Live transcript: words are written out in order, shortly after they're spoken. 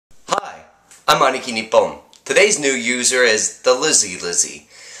I'm Aniki Nippon. Today's new user is the Lizzie.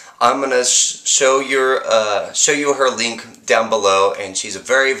 I'm gonna show you her link down below, and she's a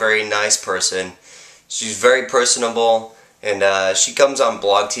very nice person. She's very personable, and she comes on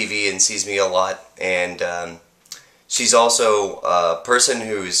Blog TV and sees me a lot. And she's also a person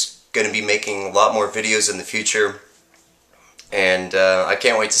who's going to be making a lot more videos in the future. And I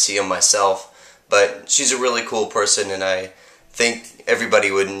can't wait to see them myself. But she's a really cool person, and I think everybody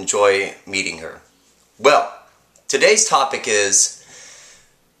would enjoy meeting her. Well, today's topic is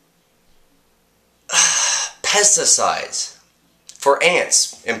pesticides, for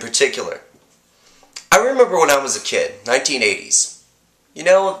ants in particular. I remember when I was a kid, 1980s. You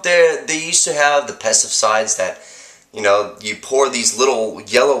know, they used to have the pesticides that, you know, you pour these little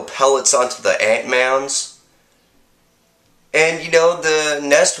yellow pellets onto the ant mounds. And, you know, the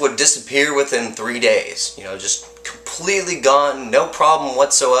nest would disappear within 3 days. You know, just completely gone, no problem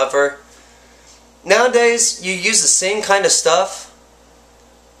whatsoever. Nowadays, you use the same kind of stuff,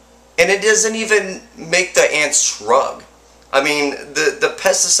 and it doesn't even make the ants shrug. I mean, the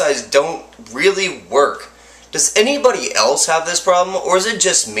pesticides don't really work. Does anybody else have this problem, or is it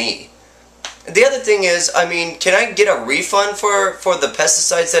just me? And the other thing is, I mean, can I get a refund for the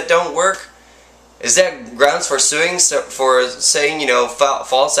pesticides that don't work? Is that grounds for suing, for saying, you know,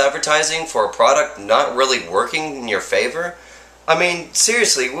 false advertising for a product not really working in your favor? I mean,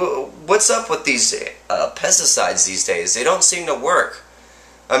 seriously, what's up with these pesticides these days? They don't seem to work.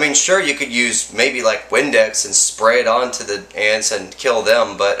 I mean, sure, you could use maybe like Windex and spray it onto the ants and kill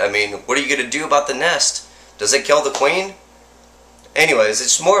them, but I mean, what are you going to do about the nest? Does it kill the queen? Anyways,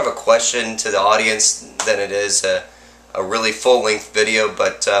 it's more of a question to the audience than it is a really full-length video,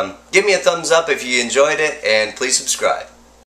 but give me a thumbs up if you enjoyed it, and please subscribe.